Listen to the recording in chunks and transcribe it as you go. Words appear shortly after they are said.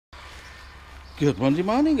Good Monday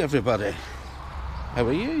morning, everybody. How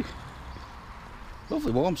are you?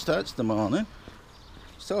 Lovely warm start to the morning.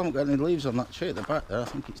 Still haven't got any leaves on that tree at the back there. I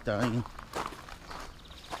think it's dying.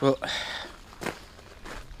 But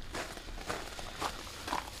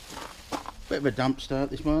bit of a damp start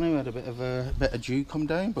this morning. We had a bit of dew come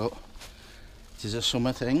down, but it is a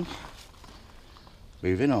summer thing.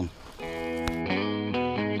 Moving on.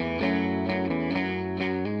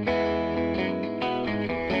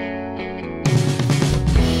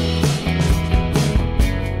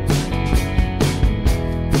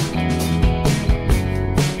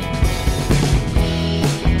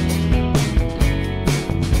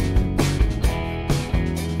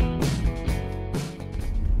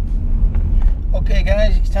 Okay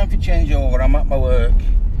guys, it's time for change over. I'm at my work.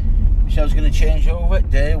 Michelle's going to change over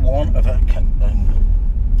day one of her countdown.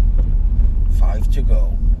 5 to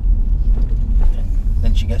go. And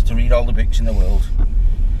then she gets to read all the books in the world.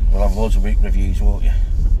 We'll have loads of book reviews, won't you?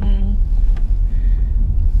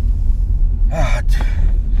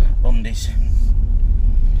 Mondays.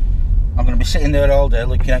 I'm going to be sitting there all day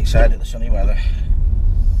looking outside at the sunny weather.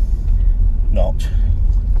 Not.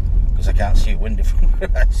 Because I can't see a window from where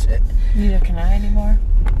I sit. Neither can I anymore.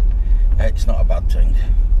 It's not a bad thing.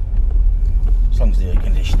 As long as the air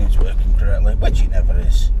conditioning is working correctly, which it never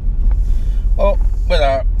is. Well,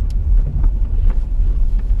 without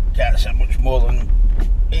can't say much more than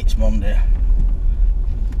it's Monday.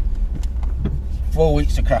 4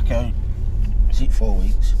 weeks to crack out. Is it 4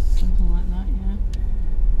 weeks? Something like that,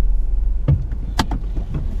 yeah.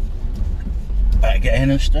 Better get in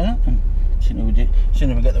and start. And sooner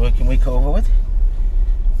we get the working week over with,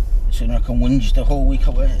 sooner I can whinge the whole week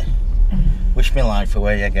away. Wish my life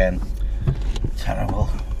away again. Terrible.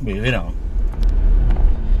 Moving on.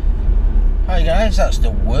 Hi guys, that's the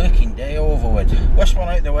working day over with. West one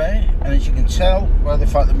out the way, and as you can tell by the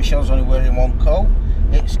fact that Michelle's only wearing one coat,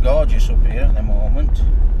 it's gorgeous up here at the moment.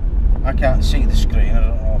 I can't see the screen, I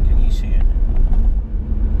don't know, can you see it?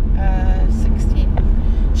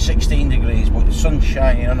 16 degrees, but the sun's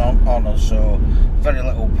shining on us, so very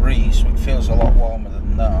little breeze, so it feels a lot warmer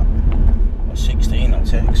than that. But 16, I'll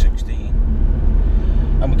take 16.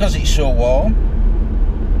 And because it's so warm,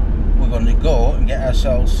 we're going to go and get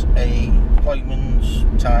ourselves a Ployman's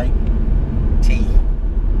type tea,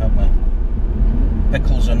 haven't we?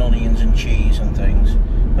 Pickles and onions and cheese and things,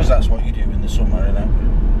 because that's what you do in the summer, innit?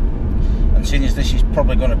 And seeing as this is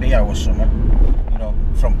probably going to be our summer, you know,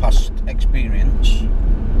 from past experience,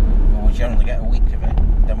 we generally get a week of it,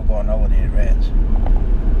 then we'll go on holiday at rates.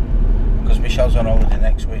 Because Michelle's on holiday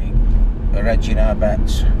next week, we're hedging our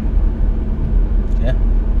bets. Yeah?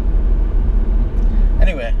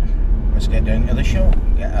 Anyway, let's get down to the shop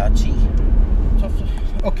and get our tea.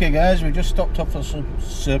 Okay guys, we just stopped off for some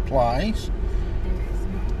supplies.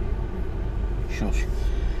 Shush.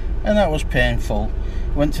 And that was painful.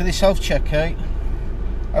 Went to the self-checkout.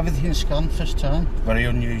 Everything scanned first time, very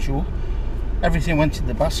unusual. Everything went in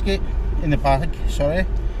the basket, in the bag, sorry,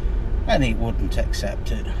 and it wouldn't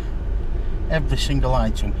accept it. Every single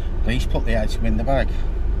item, please put the item in the bag,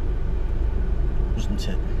 wasn't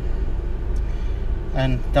it?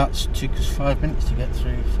 And that took us 5 minutes to get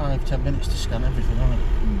through, 5-10 minutes to scan everything on it.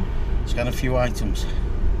 Scan a few items.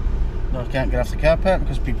 No, I can't get off the car park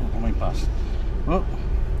because people are coming past. Well,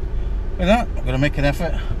 with that, I'm going to make an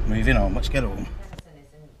effort. Moving on, let's get home.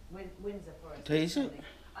 Is it?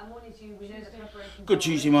 Good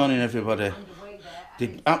Tuesday morning, everybody.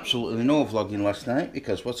 Did absolutely no vlogging last night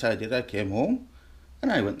because what I did, I came home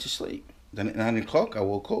and I went to sleep. Then at 9 o'clock I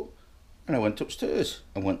woke up and I went upstairs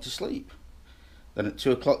and went to sleep. Then at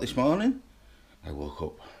 2 o'clock this morning I woke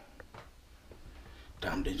up.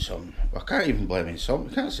 Damned insomnia. I can't even blame insomnia.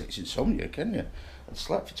 You can't say it's insomnia, can you? I'd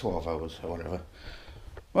slept for 12 hours or whatever.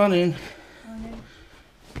 Morning. Morning.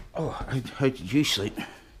 Oh, how did you sleep?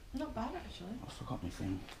 Not bad actually. I forgot my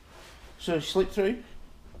thing. So sleep through?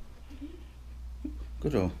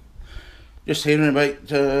 Good on. Just hearing about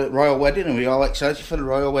the royal wedding, and we all excited for the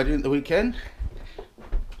royal wedding at the weekend.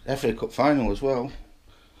 FA Cup final as well,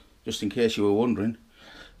 just in case you were wondering.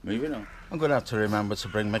 Moving on. I'm going to have to remember to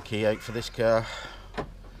bring my key out for this car.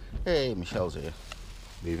 Hey, Michelle's here.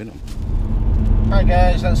 Moving on. Hi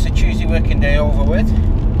guys, that's the Tuesday working day over with.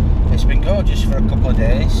 It's been gorgeous for a couple of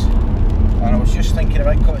days. And I was just thinking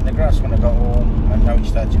about cutting the grass when I got home, and now it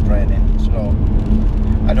started raining, so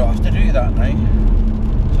I don't have to do that now.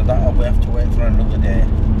 So that'll we have to wait for another day,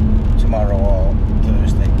 tomorrow or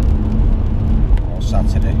Thursday, or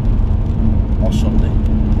Saturday, or Sunday,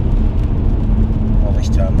 or this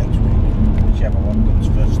time next week, whichever one comes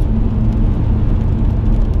first.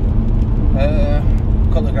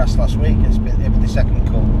 Cut the grass last week, it'll be the second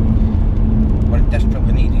cut. We're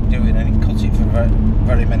desperately needed doing, and it cut it for very,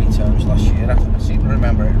 very many times last year. I seem to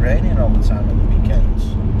remember it raining all the time on the weekends,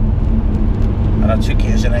 and I took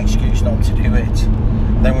it as an excuse not to do it.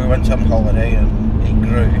 And then we went on holiday and it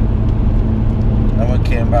grew. Then we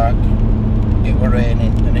came back, it was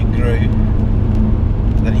raining and it grew.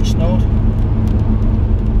 Then it snowed.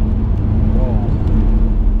 Whoa.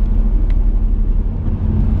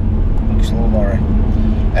 Big slow lorry.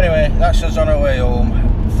 Anyway, that's us on our way home.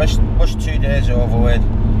 First 2 days over with.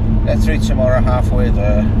 Get through tomorrow, halfway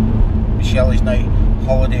there. Chelle is now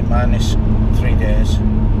holiday minus 3 days.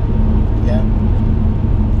 Yeah.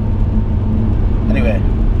 Anyway,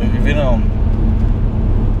 moving on.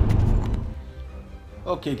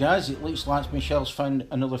 Okay guys, it looks like Michelle's found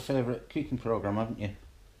another favourite cooking programme, haven't you?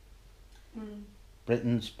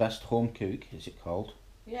 Britain's Best Home Cook, is it called?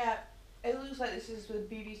 Yeah, it looks like this is with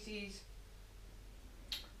BBC's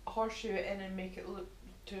horseshoe it in and make it look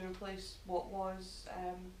to replace what was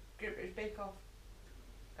Great British Bake Off.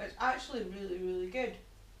 It's actually really, really good.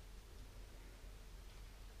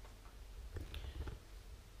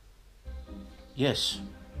 Yes.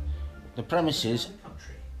 The premise is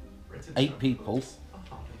 8 people.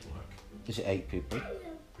 Is it 8 people?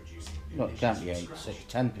 No, it can't be 8, 6,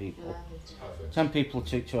 10 people. 10 people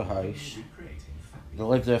took to a house. They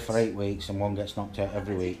live there for 8 weeks and one gets knocked out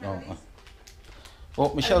every week, don't they?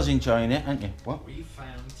 Well, Michelle's enjoying it, aren't you? What? We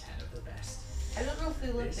found 10 of the best. I don't know if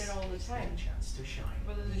they live there all the time. Chance to shine.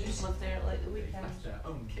 Whether they just live there at like the They've weekends. left their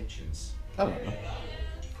own kitchens. I don't know.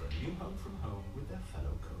 For a new home from home with their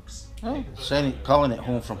fellow cooks. Oh, calling it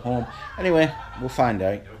home from home. Anyway, we'll find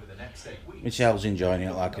out. Over the next 8 weeks, Michelle's enjoying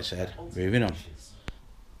it, like I said. Moving on.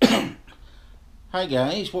 Hi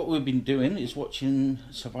guys, what we've been doing is watching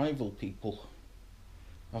Survival People,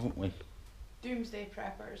 haven't we? Doomsday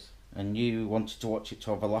Preppers. And you wanted to watch it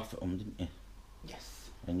to have a laugh at them, didn't you? Yes.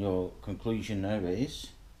 And your conclusion now is?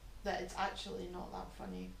 That it's actually not that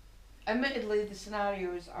funny. Admittedly, the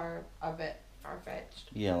scenarios are a bit far-fetched.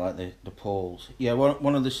 Yeah, like the poles. Yeah,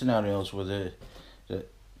 one of the scenarios were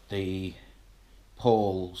the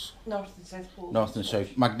poles, North and South poles. north and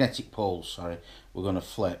south, magnetic poles, sorry, we're going to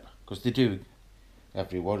flip. Because they do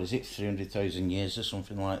every, what is it, 300,000 years or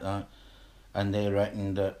something like that. And they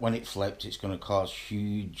reckon that when it flipped, it's going to cause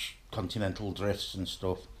huge continental drifts and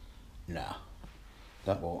stuff. Nah,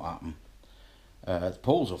 that won't happen. The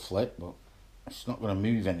poles will flip, but it's not going to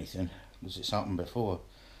move anything, because it's happened before.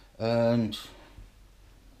 And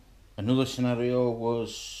another scenario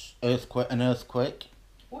was an earthquake.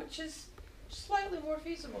 Which is slightly more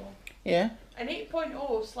feasible. Yeah. An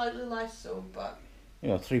 8.0, slightly less so, but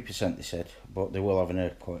 3% they said, but they will have an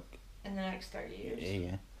earthquake. in the next 30 years.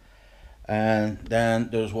 Yeah. And then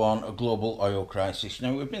there's a global oil crisis.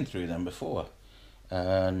 Now, we've been through them before.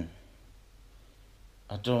 And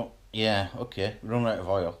okay, run out of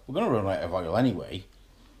oil. We're going to run out of oil anyway.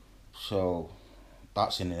 So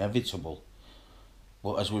that's inevitable.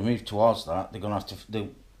 But as we move towards that, we're going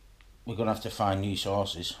to have to find new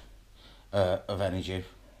sources of energy,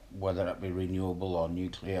 whether it be renewable or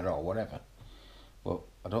nuclear or whatever. But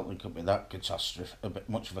I don't think it'll be that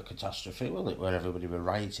much of a catastrophe, will it? Where everybody will be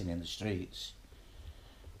rioting in the streets.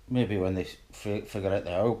 Maybe when they figure out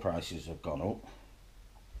the oil prices have gone up,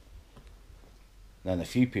 then a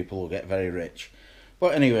few people will get very rich.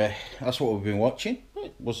 But anyway, that's what we've been watching.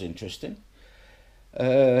 It was interesting.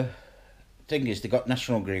 Thing is, they got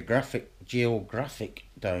National Geographic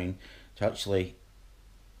down to actually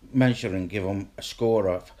measure and give them a score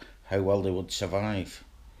of how well they would survive.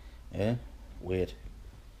 Yeah, weird.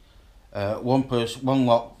 One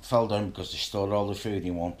lot fell down because they stored all the food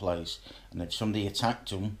in one place, and if somebody attacked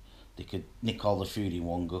them, they could nick all the food in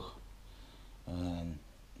one go.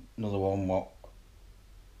 Another one,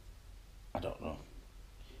 I don't know.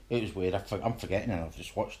 It was weird. I'm forgetting it. I've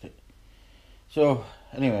just watched it. So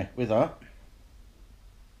anyway, with that,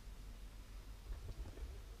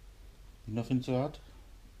 nothing to add.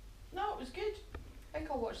 No, it was good. I think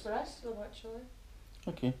I'll watch the rest of them actually.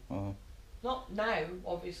 Okay. Not now,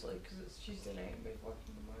 obviously, because it's Tuesday night and we've worked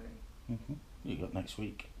in the morning. You got next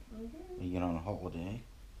week. Mm-hmm. You're on a holiday.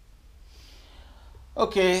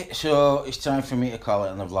 Okay, so it's time for me to call it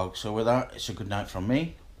on the vlog. So with that, it's a good night from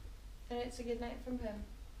me. And it's a good night from him.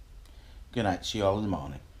 Good night. See you all in the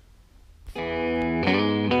morning.